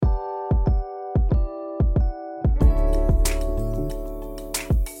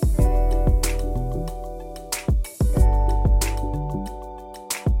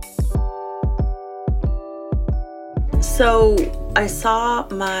So I saw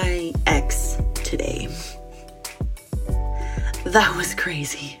my ex today. That was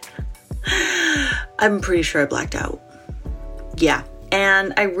crazy. I'm pretty sure I blacked out. Yeah.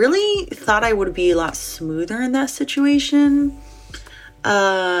 And I really thought I would be a lot smoother in that situation.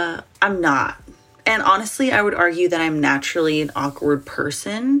 I'm not. And honestly, I would argue that I'm naturally an awkward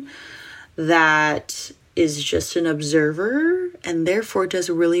person that is just an observer and therefore does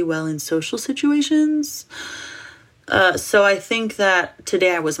really well in social situations. So I think that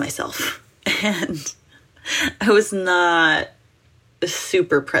today I was myself and I was not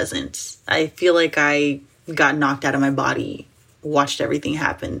super present. I feel like I got knocked out of my body, watched everything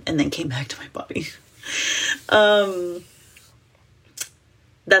happen, and then came back to my body.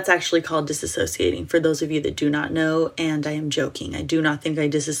 That's actually called disassociating, for those of you that do not know, and I am joking. I do not think I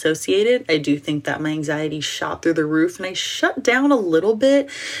disassociated. I do think that my anxiety shot through the roof and I shut down a little bit,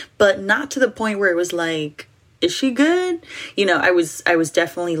 but not to the point where it was like, is she good? You know, I was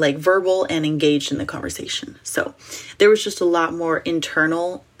definitely like verbal and engaged in the conversation. So there was just a lot more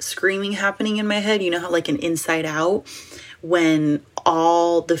internal screaming happening in my head. You know how like an Inside Out, when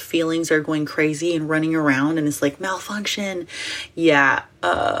all the feelings are going crazy and running around and it's like malfunction. Yeah,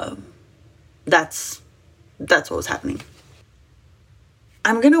 that's what was happening.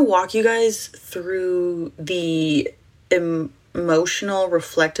 I'm going to walk you guys through the emotional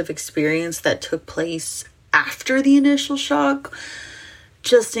reflective experience that took place after the initial shock,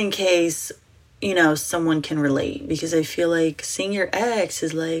 just in case, you know, someone can relate, because I feel like seeing your ex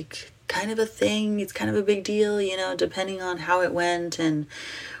is like kind of a thing. It's kind of a big deal, you know, depending on how it went and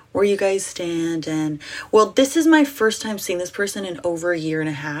where you guys stand. And well, this is my first time seeing this person in over a year and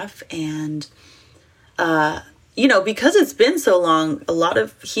a half. And, you know, because it's been so long, a lot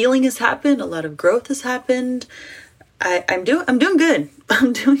of healing has happened. A lot of growth has happened. I'm doing good.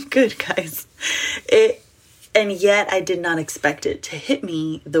 I'm doing good, guys. And yet I did not expect it to hit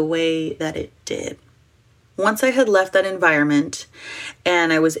me the way that it did. Once I had left that environment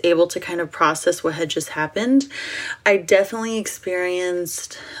and I was able to kind of process what had just happened, I definitely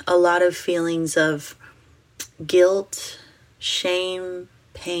experienced a lot of feelings of guilt, shame,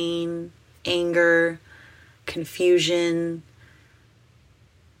 pain, anger, confusion,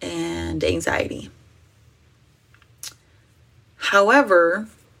 and anxiety. However,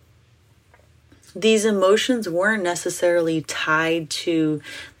 these emotions weren't necessarily tied to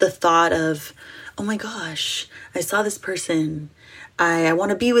the thought of, oh my gosh, I saw this person. I want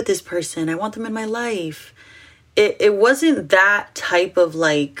to be with this person. I want them in my life. It wasn't that type of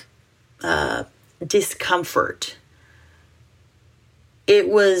like discomfort. It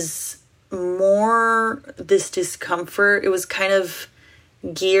was more this discomfort. It was kind of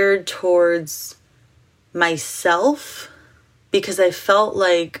geared towards myself, because I felt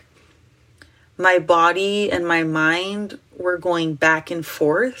like my body and my mind were going back and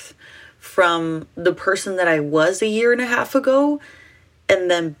forth from the person that I was a year and a half ago and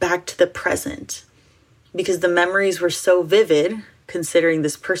then back to the present, because the memories were so vivid, considering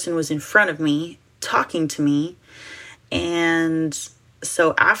this person was in front of me talking to me. And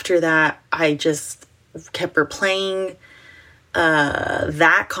so after that, I just kept replaying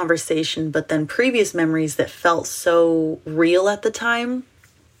that conversation, but then previous memories that felt so real at the time,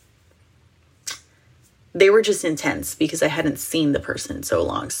 they were just intense because I hadn't seen the person in so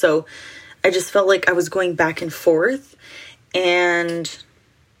long. So I just felt like I was going back and forth. And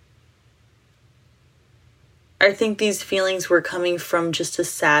I think these feelings were coming from just a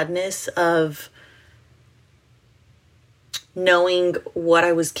sadness of knowing what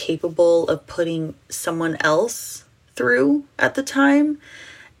I was capable of putting someone else through at the time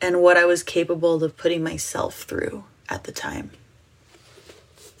and what I was capable of putting myself through at the time.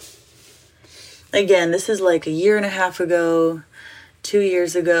 Again, this is like a year and a half ago, 2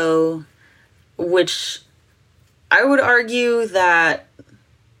 years ago, which I would argue that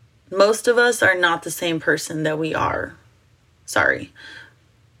most of us are not the same person that we are. Sorry.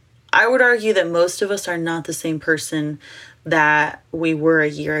 I would argue that most of us are not the same person that we were a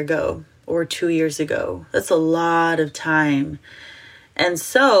year ago or 2 years ago. That's a lot of time. And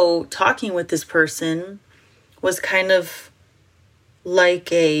so talking with this person was kind of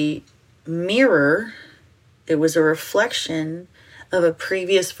like a mirror. It was a reflection of a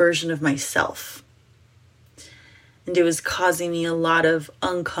previous version of myself. And it was causing me a lot of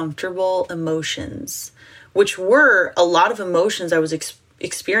uncomfortable emotions, which were a lot of emotions I was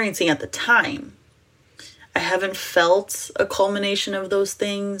experiencing at the time. I haven't felt a culmination of those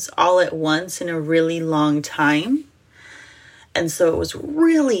things all at once in a really long time. And so it was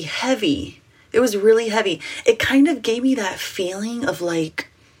really heavy. It was really heavy. It kind of gave me that feeling of like,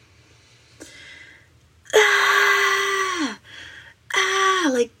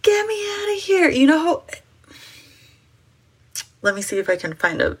 here. Let me see if I can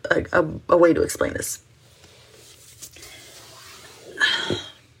find a way to explain this.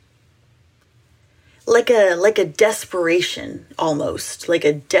 Like a desperation, almost. Like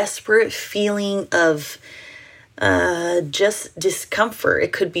a desperate feeling of just discomfort.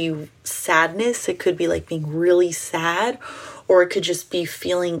 It could be sadness. It could be like being really sad. Or it could just be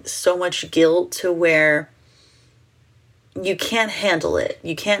feeling so much guilt to where you can't handle it.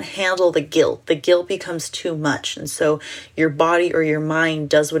 You can't handle the guilt. The guilt becomes too much. And so your body or your mind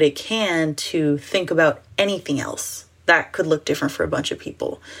does what it can to think about anything else. That could look different for a bunch of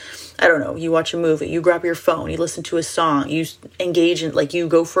people. I don't know. You watch a movie, you grab your phone, you listen to a song, you engage in, like, you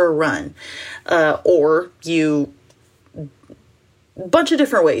go for a run, or you, a bunch of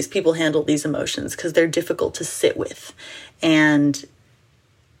different ways people handle these emotions because they're difficult to sit with. And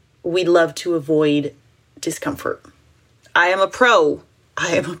we love to avoid discomfort. I am a pro.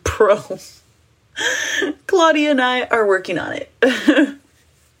 Claudia and I are working on it.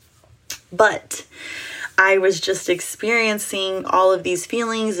 But I was just experiencing all of these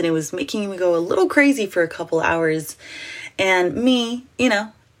feelings and it was making me go a little crazy for a couple hours. And me,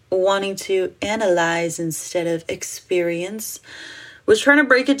 wanting to analyze instead of experience, was trying to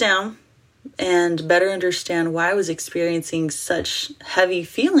break it down and better understand why I was experiencing such heavy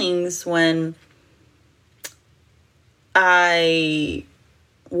feelings when I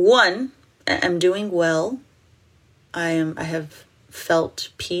am doing well. I have felt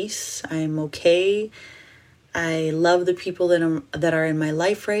peace. I am okay. I love the people that are in my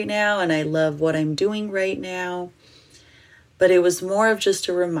life right now, and I love what I'm doing right now. But it was more of just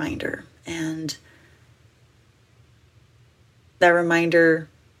a reminder, and that reminder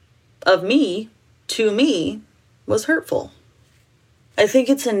of me to me was hurtful. I think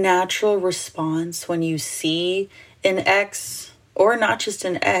it's a natural response when you see an ex, or not just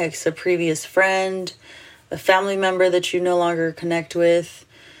an ex, a previous friend, a family member that you no longer connect with,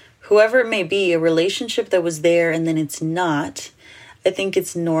 whoever it may be, a relationship that was there and then it's not. I think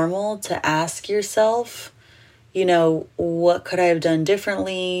it's normal to ask yourself, what could I have done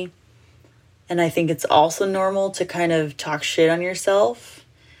differently? And I think it's also normal to kind of talk shit on yourself.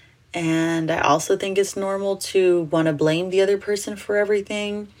 And I also think it's normal to want to blame the other person for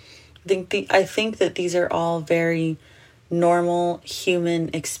everything. I think that these are all very normal human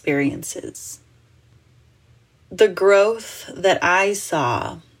experiences. The growth that I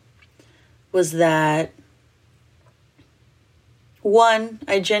saw was that, one,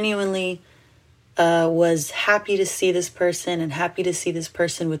 I genuinely was happy to see this person and happy to see this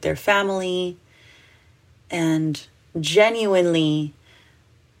person with their family, and genuinely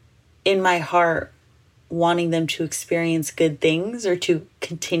in my heart wanting them to experience good things or to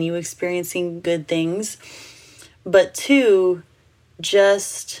continue experiencing good things. But two,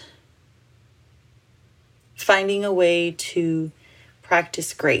 just finding a way to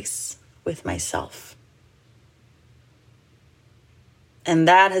practice grace with myself. And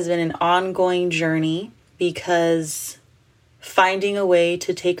that has been an ongoing journey, because finding a way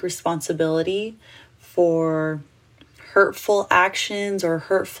to take responsibility for hurtful actions or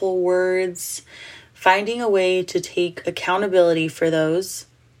hurtful words, finding a way to take accountability for those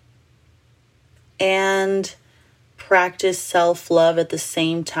and practice self-love at the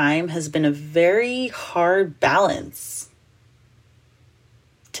same time has been a very hard balance,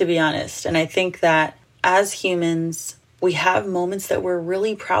 to be honest. And I think that as humans, we have moments that we're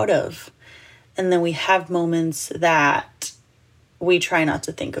really proud of, and then we have moments that we try not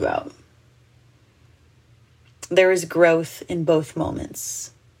to think about. There is growth in both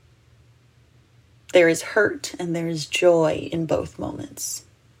moments. There is hurt and there is joy in both moments.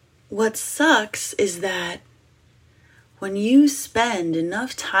 What sucks is that when you spend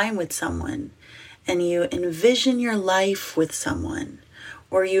enough time with someone and you envision your life with someone,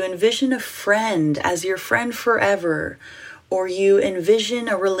 or you envision a friend as your friend forever, or you envision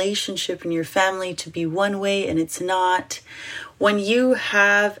a relationship in your family to be one way and it's not, when you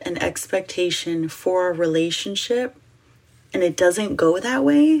have an expectation for a relationship and it doesn't go that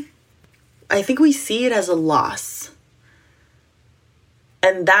way, I think we see it as a loss.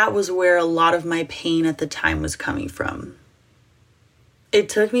 And that was where a lot of my pain at the time was coming from. It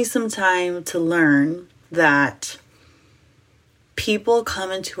took me some time to learn that people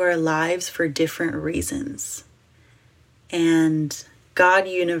come into our lives for different reasons. And God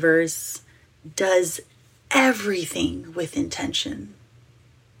universe does everything with intention.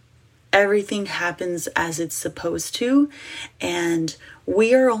 Everything happens as it's supposed to, and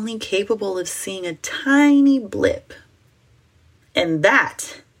we are only capable of seeing a tiny blip. And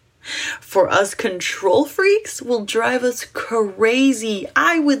that For us control freaks will drive us crazy.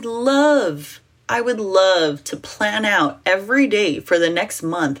 I would love to plan out every day for the next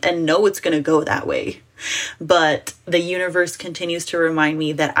month and know it's going to go that way. But the universe continues to remind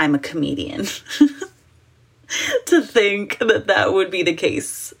me that I'm a comedian. To think that would be the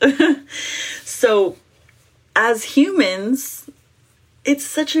case. So, as humans, it's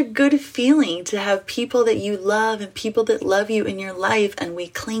such a good feeling to have people that you love and people that love you in your life, and we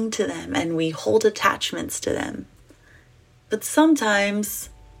cling to them and we hold attachments to them. But sometimes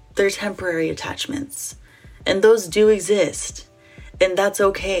they're temporary attachments, and those do exist, and that's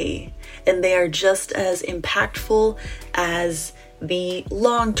okay. And they are just as impactful as the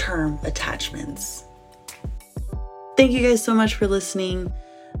long-term attachments. Thank you guys so much for listening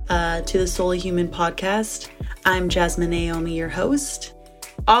to the Solely Human podcast. I'm Jasmine Naomi, your host.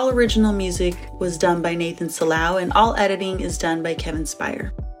 All original music was done by Nathan Salau, and all editing is done by Kevin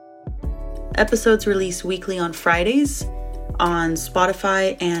Spire. Episodes release weekly on Fridays on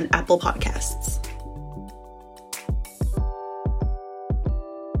Spotify and Apple Podcasts.